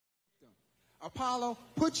Apollo,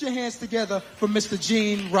 put your hands together for Mr.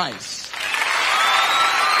 Gene Rice.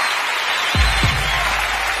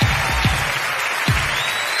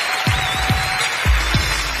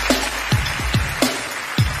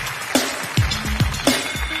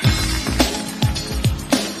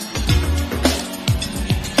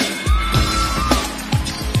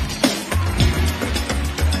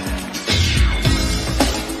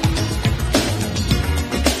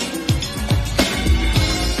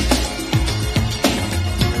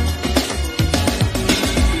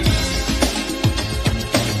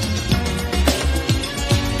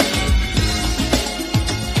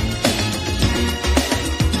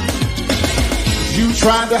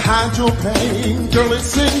 Tried to hide your pain, girl,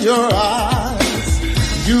 it's in your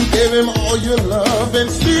eyes. You gave him all your love and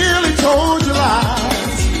still he told you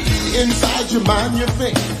lies. Inside your mind you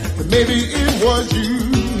think that maybe it was you.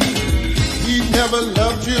 He never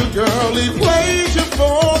loved you, girl, he played you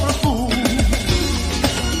for a fool.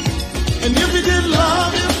 And if he did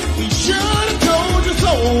love you, he should have told you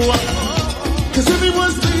so. Cause if he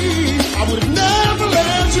was me, I would have never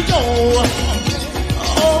let you go.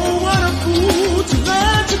 Oh, what a fool to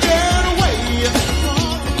let you get away.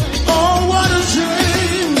 Oh, what a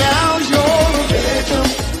shame, now you're a victim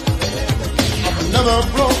of another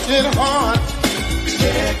broken heart.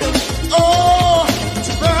 Oh,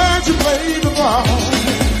 too bad you played the part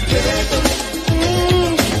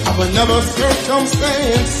of another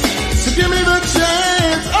circumstance. So give me the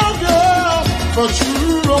chance, oh girl, for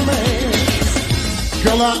true romance.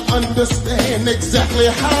 Girl, I understand exactly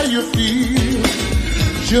how you feel.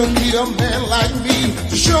 You'll need a man like me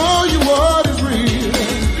to show you what is real.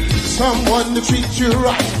 Someone to treat you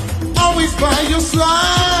right, always by your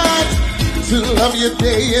side, to love you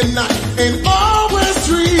day and night, and always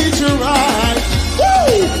treat you right.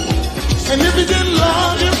 Woo! And if he didn't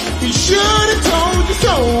love you, he should have told you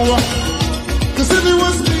so. Cause if it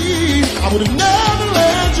was me, I would have never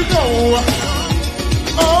let you go.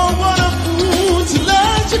 Oh, what a fool to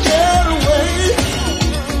let you get away.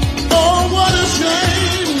 Oh, what a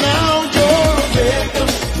shame, now you're a victim.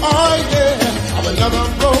 Oh yeah, of another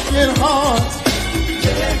broken heart.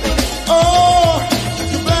 Oh,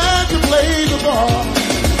 too bad you played the part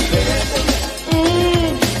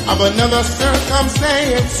of another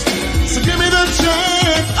circumstance. So give me the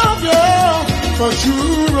chance, oh girl, for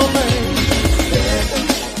true romance.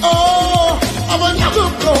 Oh, of another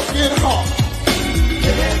broken heart.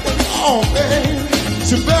 Oh babe,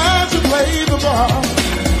 too bad you played the part.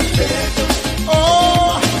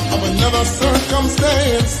 Oh, of another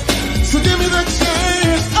circumstance. So give me the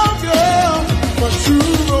chance, oh girl, for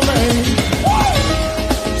true romance.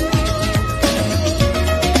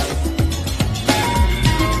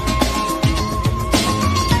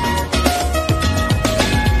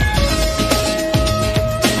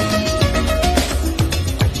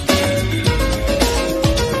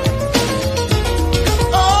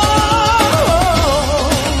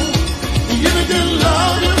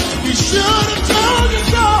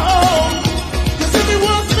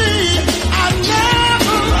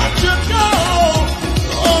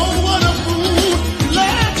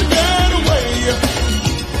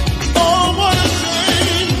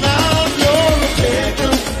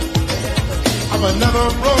 Another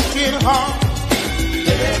broken heart.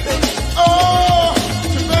 Oh,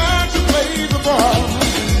 too bad you played the part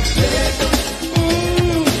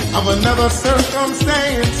of another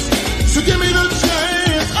circumstance. So give me the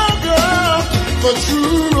chance, oh girl, for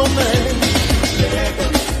true romance.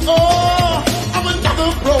 Oh, of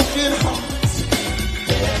another broken heart.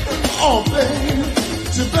 Oh, babe,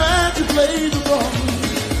 too bad you played the part.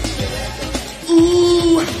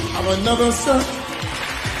 Ooh, of another circumstance.